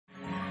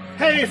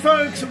Hey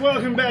folks,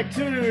 welcome back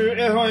to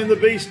Ahoy and the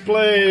Beast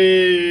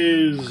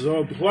Plays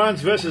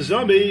Plants vs.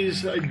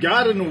 Zombies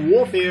Garden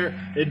Warfare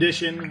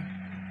Edition.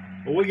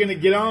 We're going to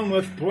get on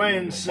with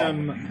playing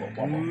some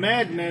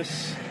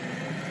madness.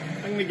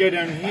 I'm going to go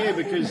down here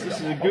because this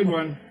is a good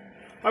one.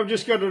 I've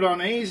just got it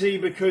on easy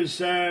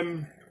because I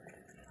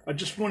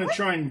just want to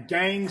try and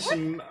gain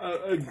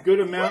a good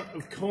amount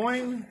of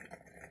coin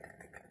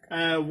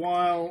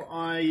while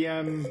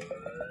I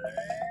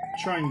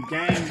try and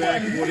gain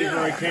back whatever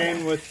I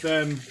can with,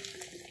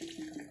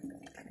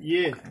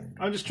 yeah,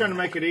 I'm just trying to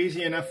make it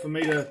easy enough for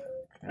me to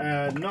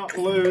not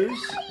lose.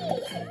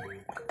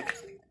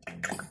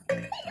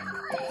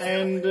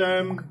 And,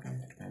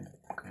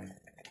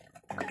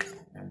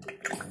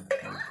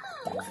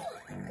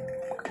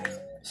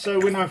 so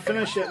when I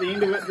finish at the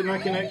end of it, then I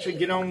can actually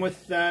get on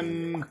with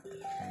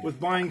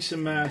buying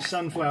some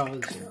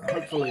sunflowers,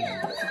 hopefully.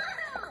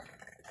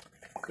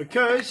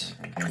 Because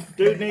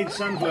dude needs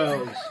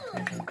sunflowers.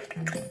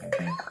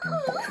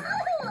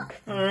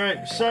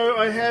 Alright, so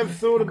I have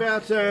thought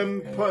about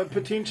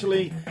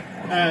potentially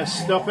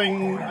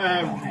stopping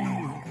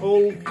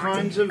all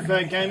kinds of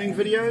gaming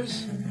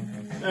videos,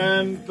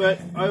 but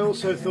I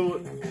also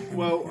thought,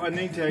 well, I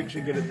need to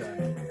actually get it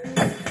done.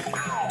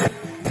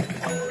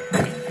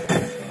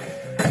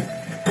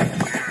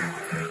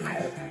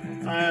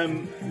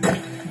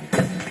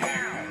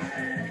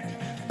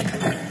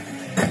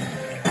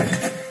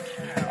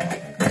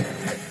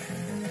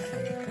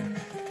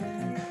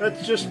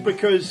 That's just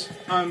because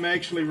I'm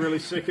actually really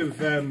sick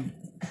of, I'm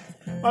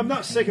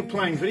not sick of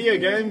playing video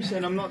games,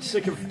 and I'm not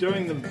sick of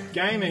doing the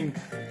gaming.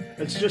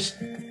 It's just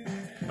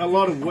a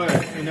lot of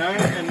work, you know,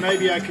 and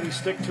maybe I can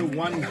stick to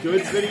one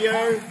good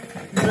video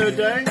per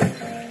day.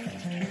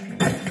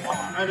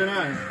 I don't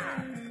know.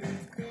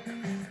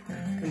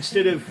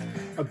 Instead of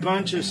a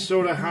bunch of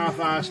sort of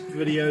half-assed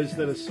videos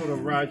that are sort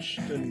of rushed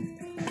and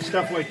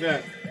stuff like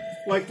that.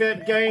 Like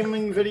that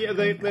gaming video,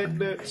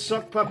 that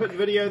sock puppet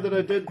video that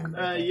I did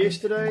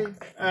yesterday.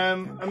 I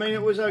mean,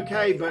 it was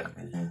okay, but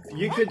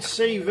you could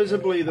see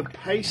visibly the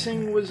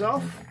pacing was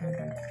off.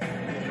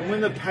 And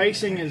when the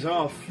pacing is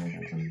off,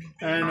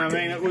 and I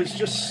mean, it was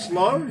just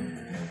slow.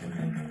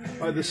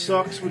 Like the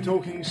socks were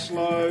talking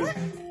slow, it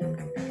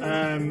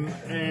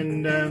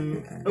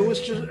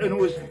was just, and it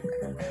was,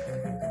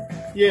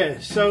 yeah.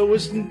 So it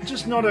was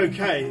just not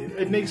okay.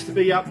 It needs to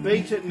be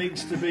upbeat. It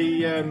needs to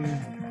be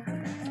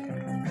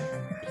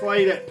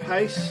played at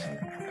pace,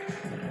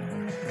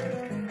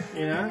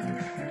 you know.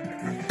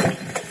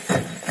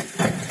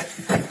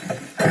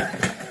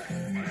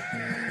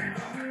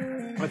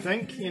 I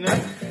think, you know,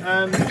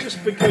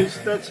 just because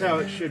that's how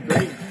it should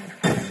be.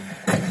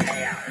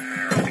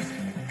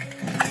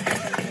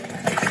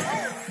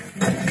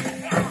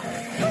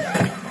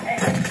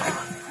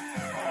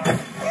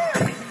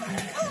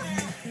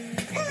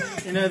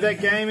 You know, that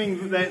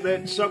gaming,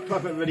 that sock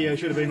puppet video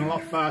should have been a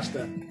lot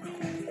faster.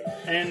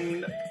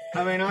 And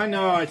I mean, I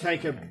know I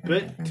take a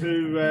bit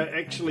to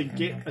actually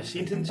get a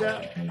sentence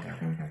out,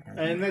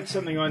 and that's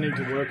something I need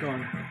to work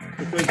on,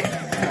 because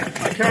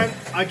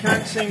I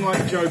can't seem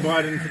like Joe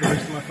Biden for the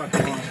rest of my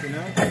fucking life, you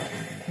know.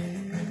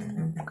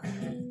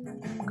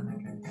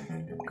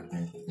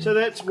 So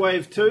that's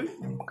wave 2.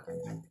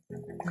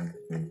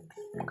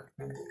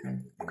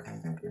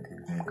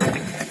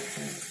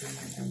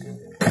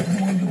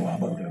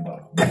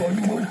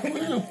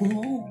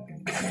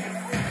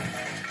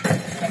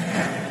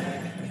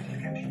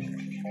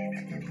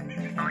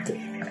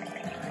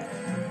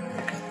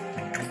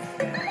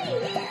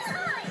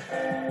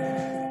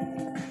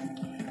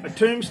 A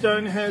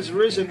tombstone has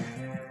risen.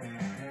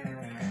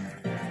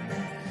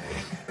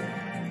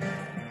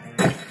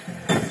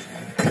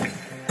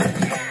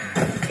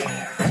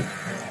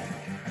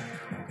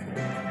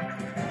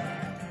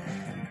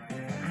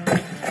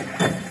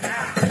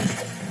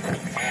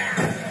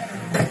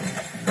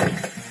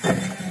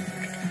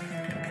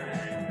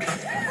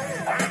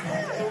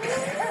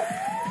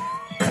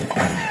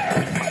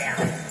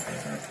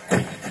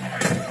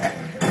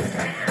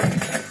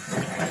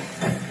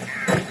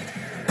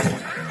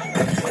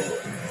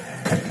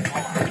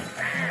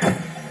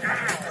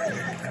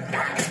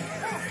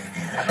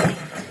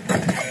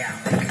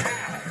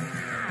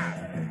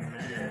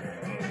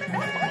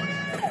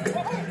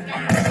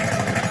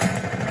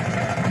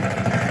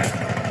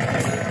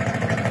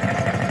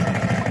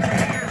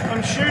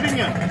 Shooting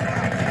him.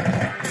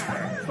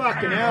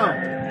 Fucking hell.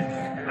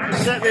 I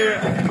sat there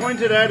and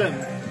pointed at him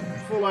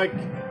for like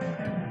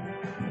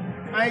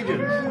ages.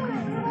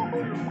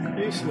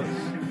 Useless.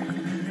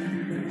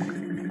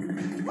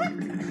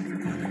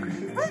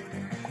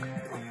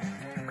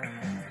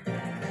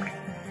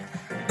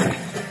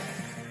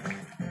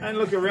 And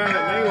look around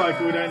at me like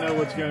we don't know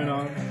what's going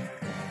on.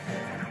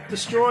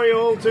 Destroy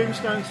all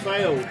tombstones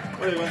failed.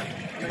 Whatever. I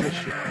think it's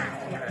shit.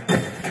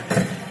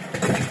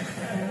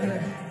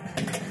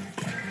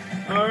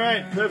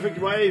 Alright, perfect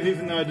wave,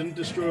 even though I didn't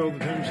destroy all the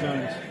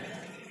tombstones.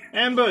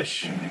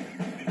 Ambush!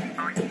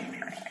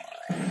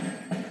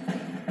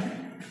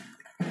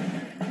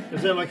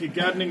 Is that like a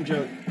gardening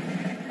joke?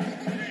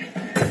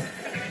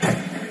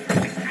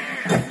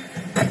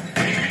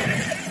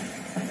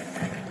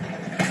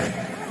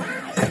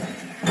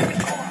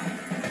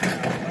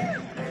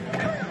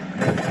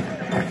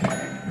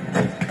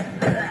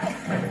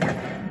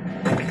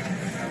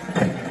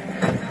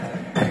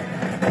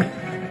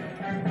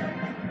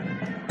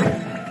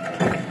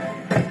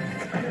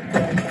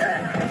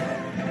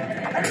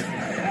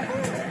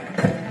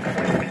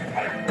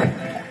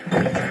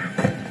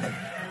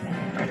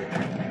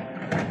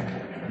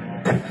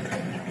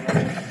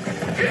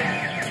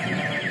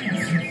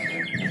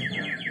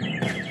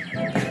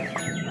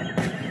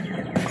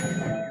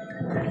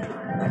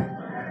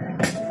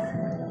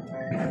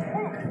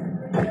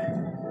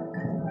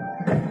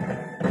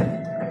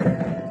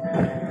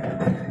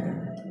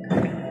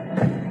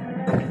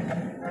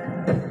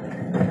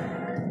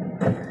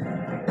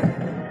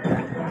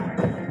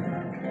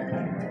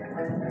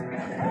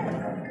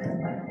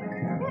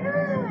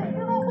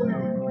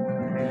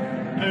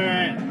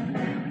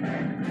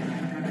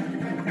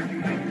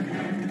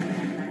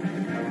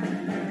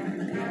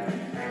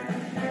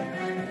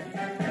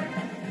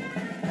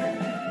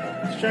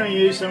 trying to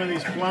use some of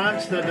these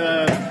plants that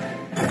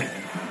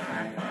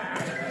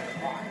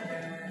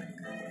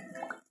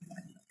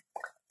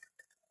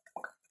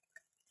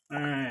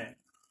alright.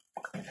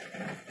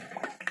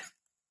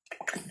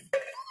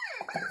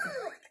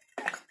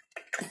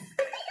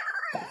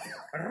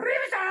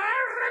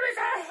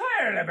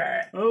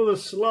 Oh, the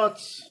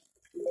slots.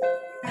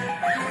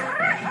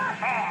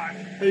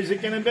 Who's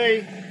it gonna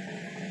be?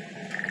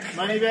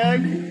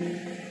 Moneybag?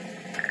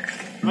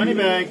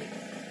 Moneybag.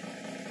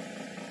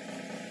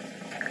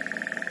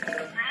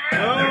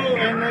 Oh,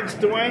 and that's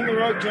Dwayne The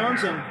Rock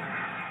Johnson.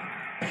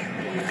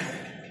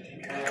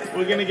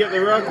 We're gonna get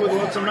The Rock with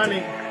lots of money.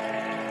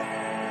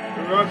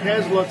 The Rock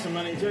has lots of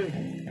money too.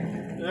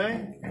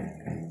 Eh?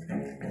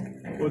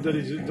 Or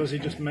does he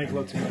just make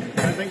lots of money?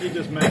 I think he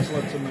just makes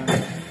lots of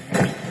money.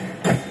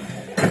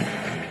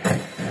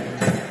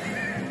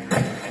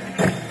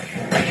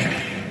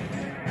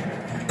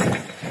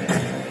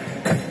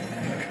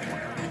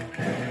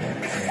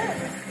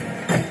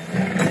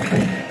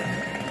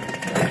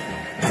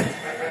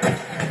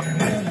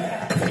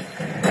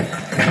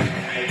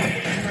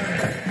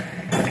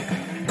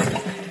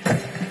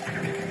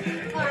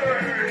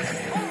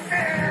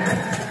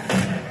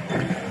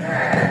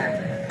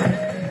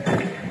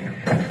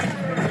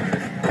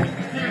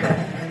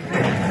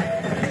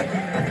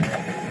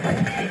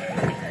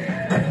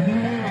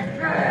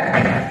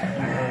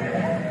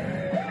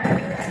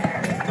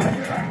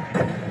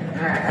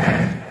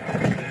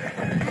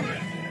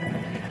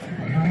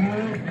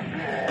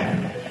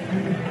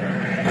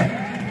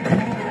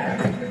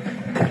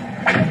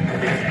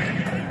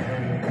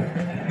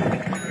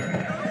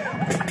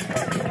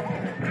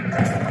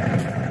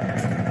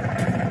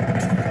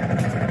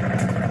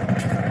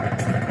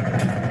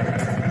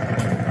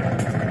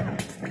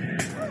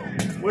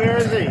 Where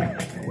is he?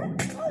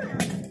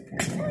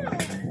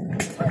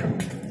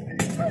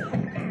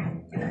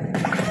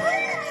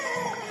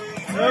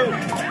 Oh!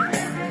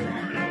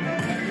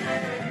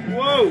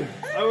 Whoa!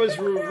 I was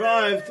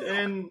revived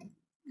and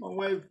my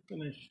wave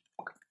finished.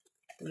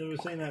 I've never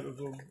seen that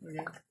before.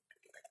 Okay.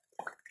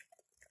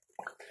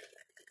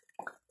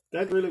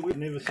 That's really weird.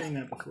 Never seen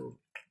that before.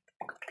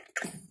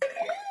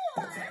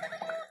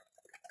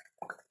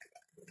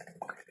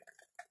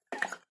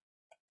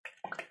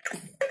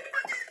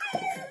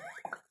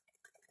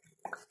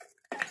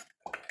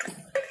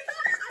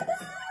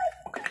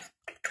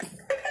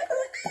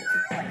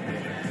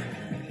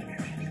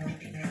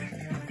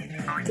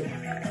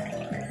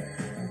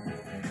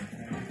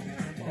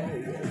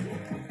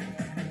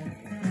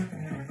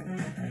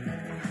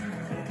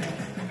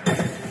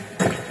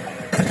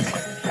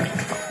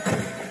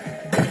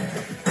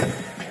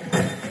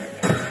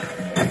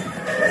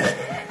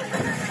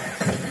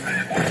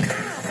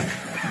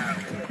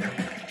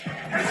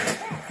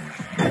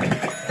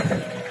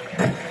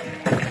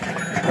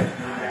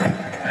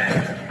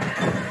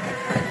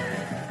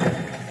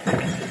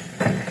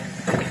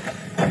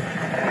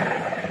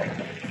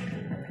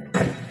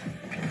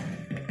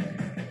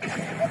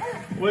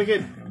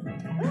 Wicked.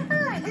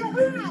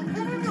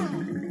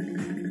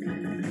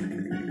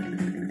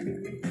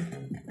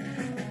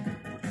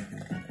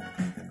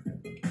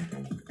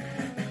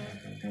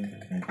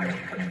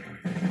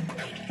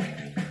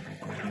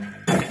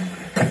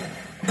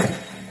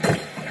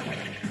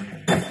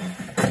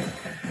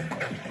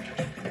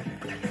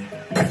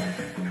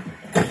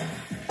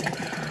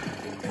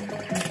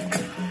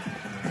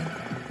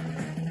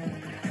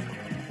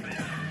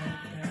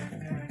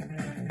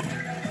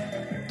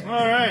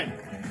 All right.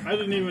 I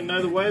didn't even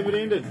know the wave had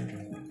ended.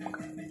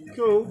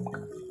 Cool.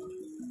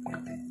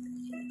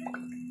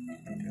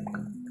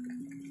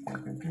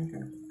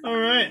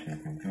 Alright.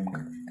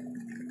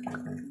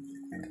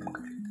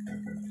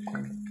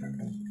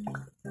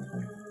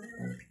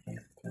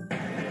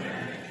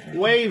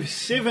 Wave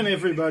 7,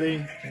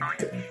 everybody.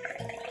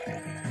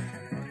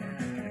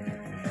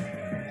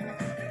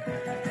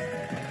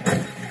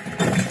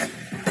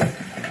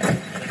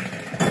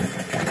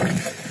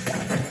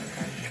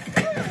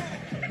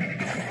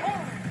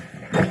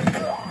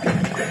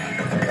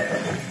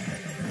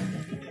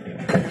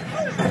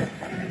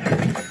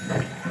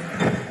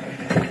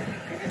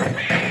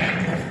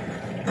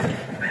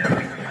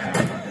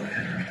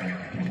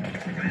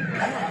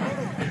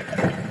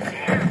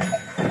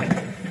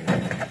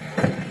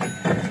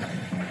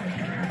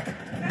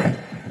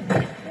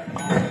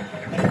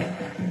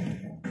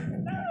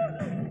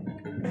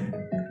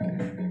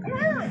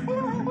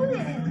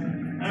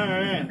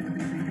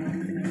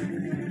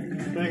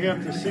 Back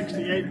up to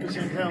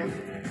 68% health.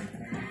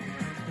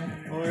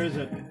 Or is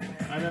it?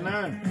 I don't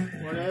know.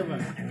 Whatever.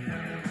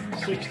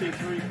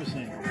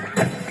 63%.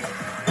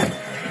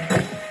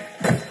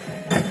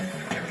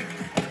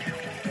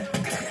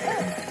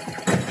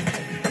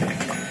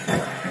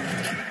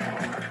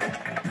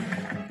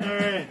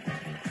 Alright.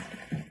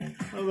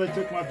 Oh, they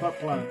took my pup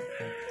plant.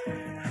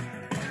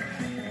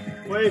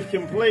 Wave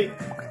complete.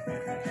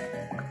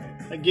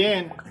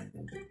 Again.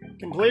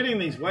 Completing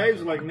these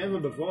waves like never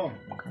before.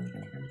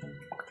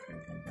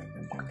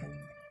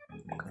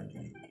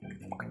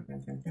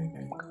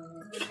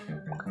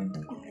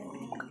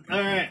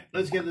 Alright,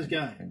 let's get this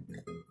guy.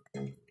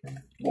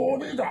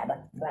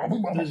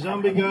 The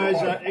zombie guys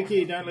are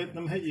icky, don't let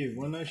them hit you.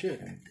 Well, no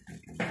shit.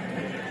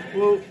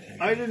 Well,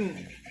 I didn't...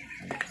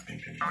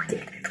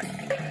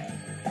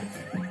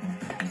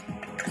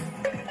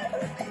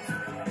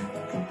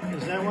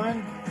 Is that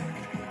one?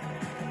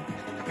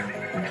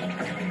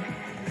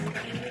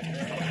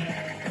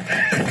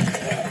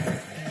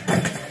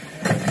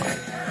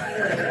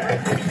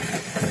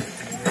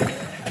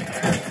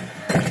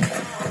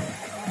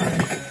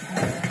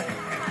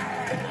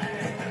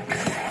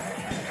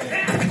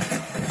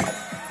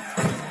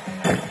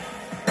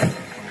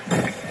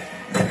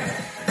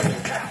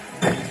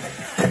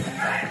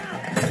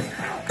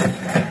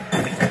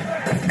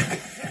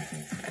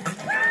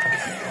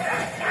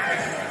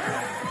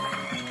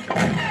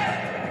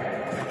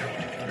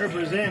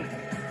 Represent.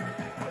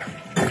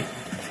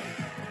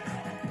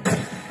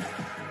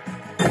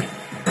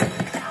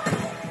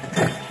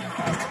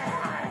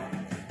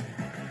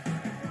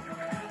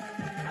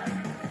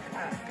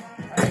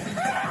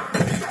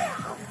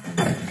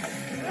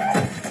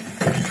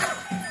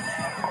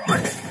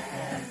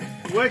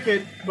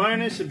 Wicked.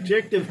 Bonus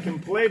objective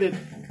completed.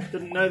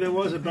 Didn't know there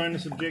was a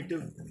bonus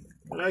objective.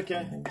 But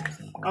okay.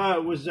 Oh,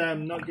 it was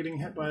not getting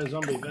hit by a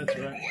zombie. That's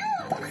right.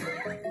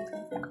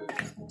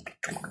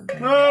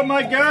 Oh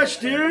my gosh,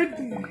 dude!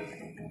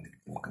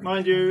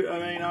 Mind you, I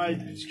mean,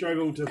 I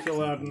struggle to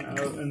fill out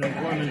an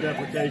employment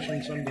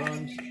application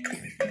sometimes.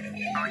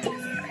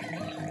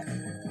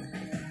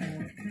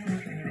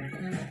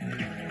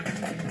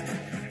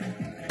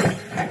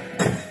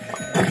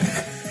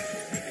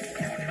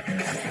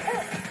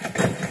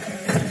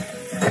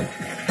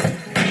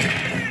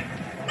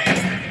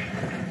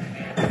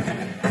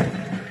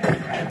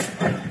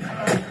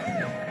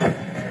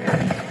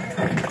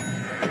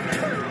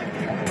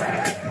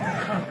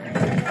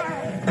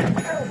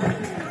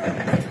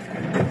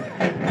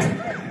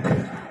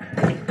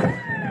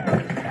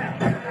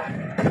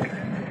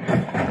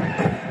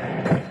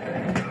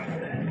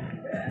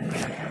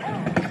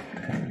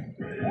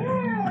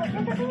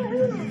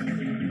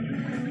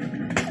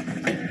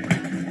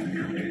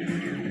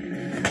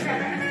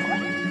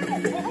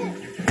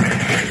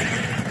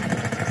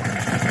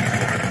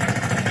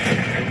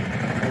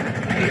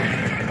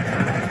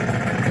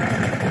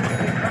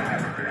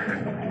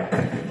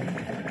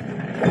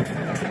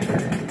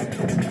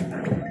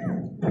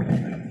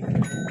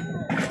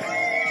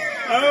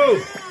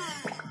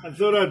 I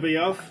thought I'd be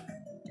off.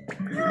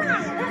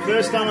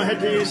 First time I had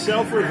to use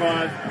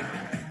self-revive.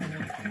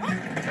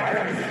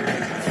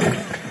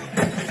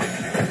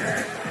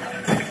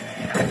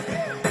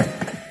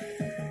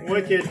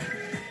 Wicked.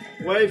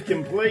 Wave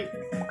complete.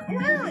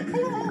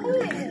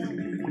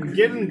 I'm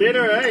getting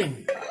better, eh?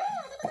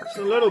 Just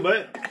a little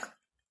bit.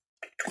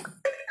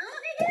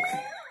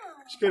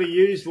 Just got to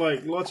use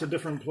like lots of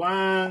different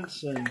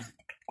plants and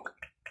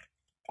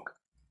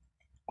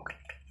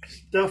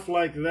stuff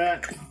like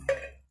that.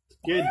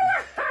 Good.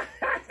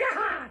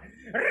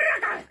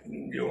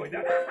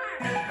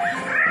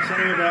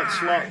 Something about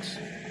slots.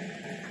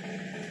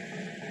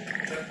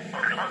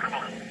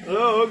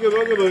 Oh, ooga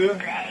booga booga.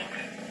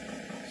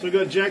 So we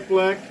got Jack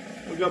Black,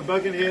 we got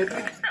Buckethead,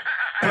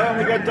 oh,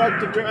 we got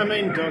Dr.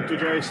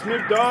 Dre,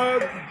 Snoop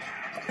Dogg.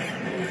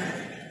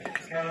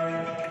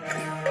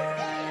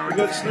 We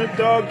got Snoop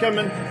Dogg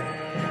coming.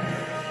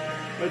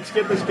 Let's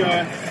get this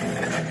guy.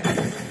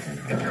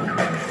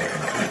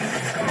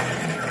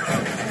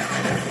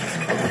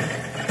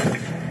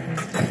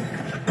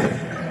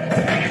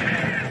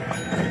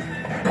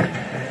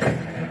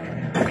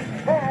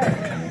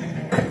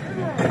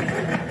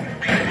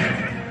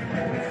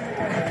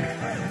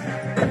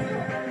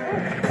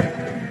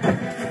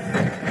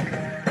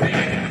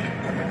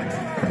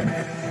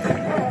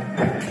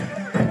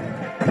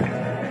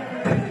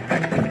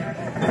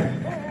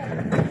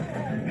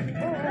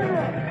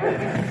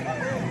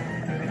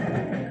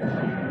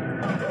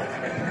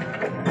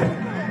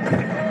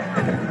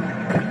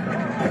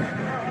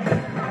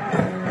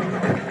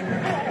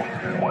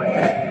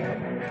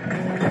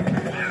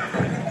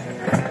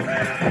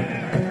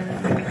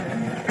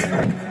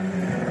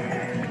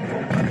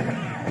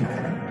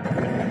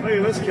 Look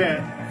at this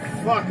cat.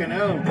 Fucking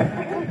hell.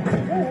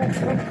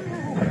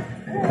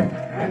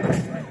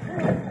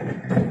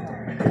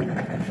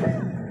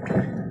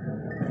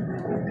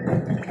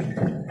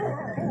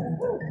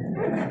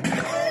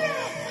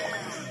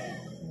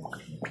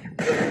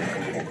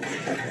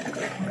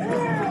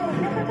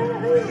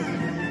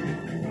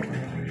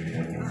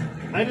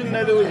 I didn't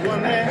know there was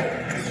one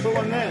there. Let's put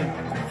one there.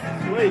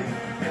 Sweet.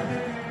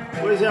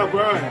 Where's our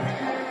bro?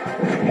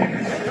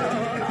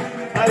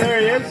 Oh, there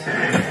he is.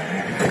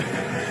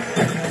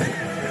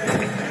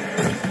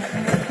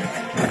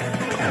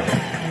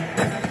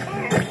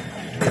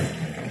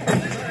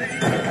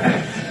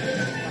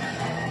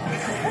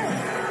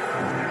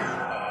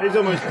 He's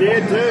almost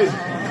dead too.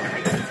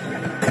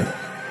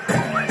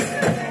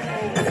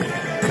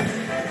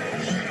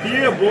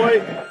 Yeah,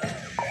 boy.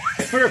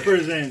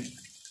 Represent.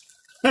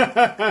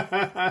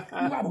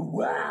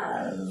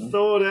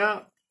 Thawed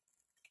out.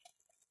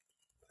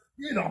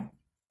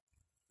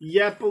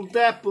 Yapple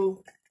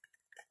dapple.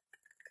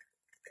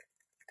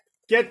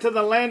 Get to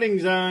the landing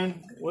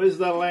zone. Where's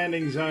the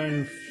landing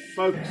zone,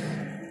 folks?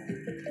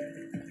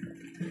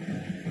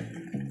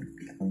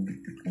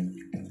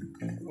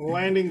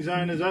 Landing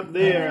zone is up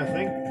there, I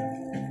think.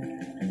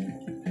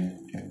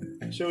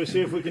 Shall we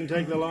see if we can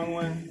take the long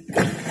way?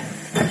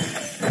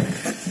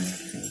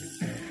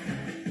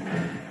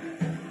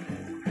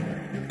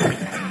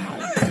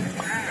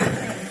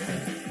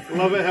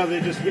 Love it how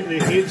they just get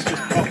their heads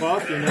just pop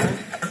off, you know.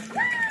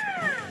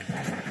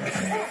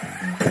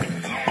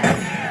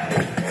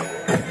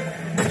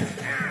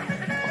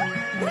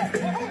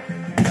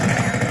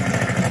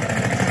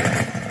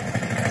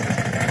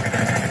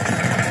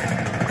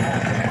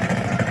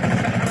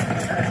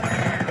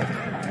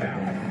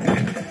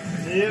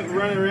 Yep,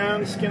 running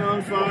around, skin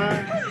on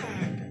fire.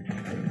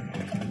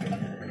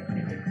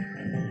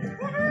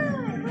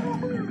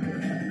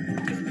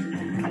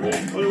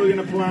 What are we going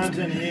to plant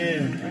in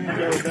here? I'm going to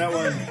go with that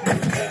one.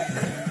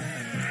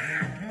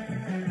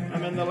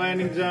 I'm in the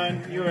landing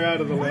zone. You're out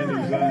of the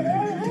landing zone.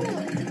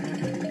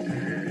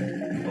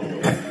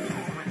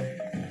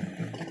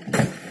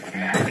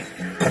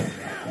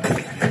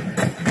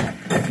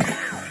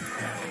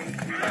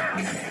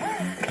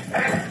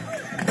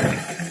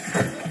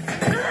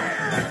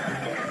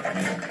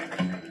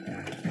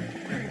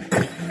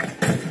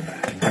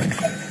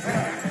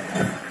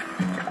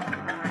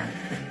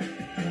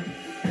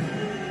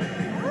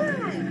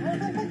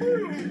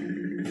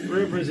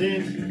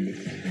 Represent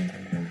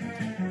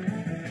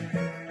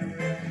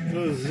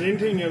the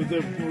zenting of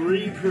the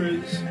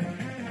reapers.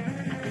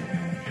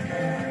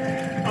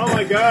 Oh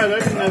my god, I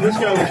didn't know this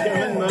guy was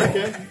coming, but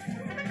okay.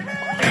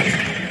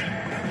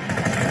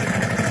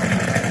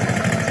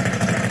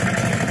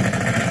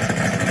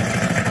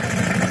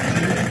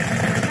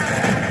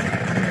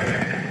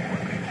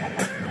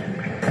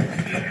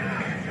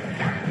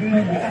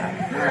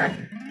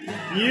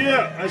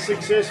 Yeah, I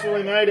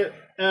successfully made it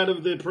out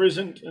of the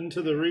present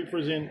into the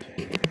represent.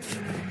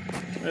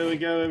 There we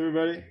go,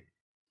 everybody.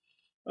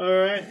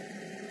 Alright.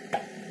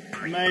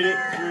 Made it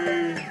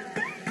through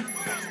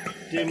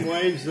dim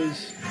waves.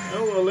 There's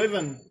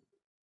 11.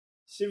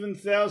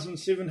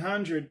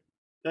 7,700.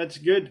 That's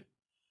good.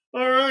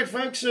 Alright,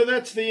 folks, so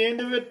that's the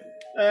end of it.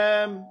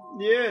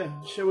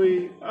 Yeah, shall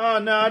we... Oh,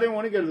 no, I didn't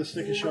want to go to the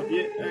sticker shop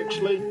yet,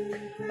 actually.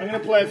 I'm going to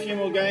play a few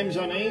more games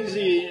on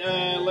easy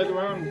later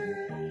on.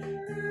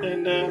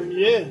 And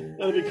yeah,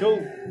 that'll be cool.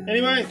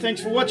 Anyway,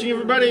 thanks for watching,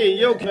 everybody.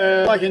 You'll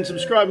like and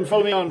subscribe and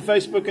follow me on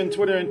Facebook and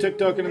Twitter and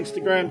TikTok and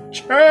Instagram.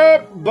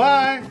 Chirp!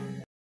 Bye!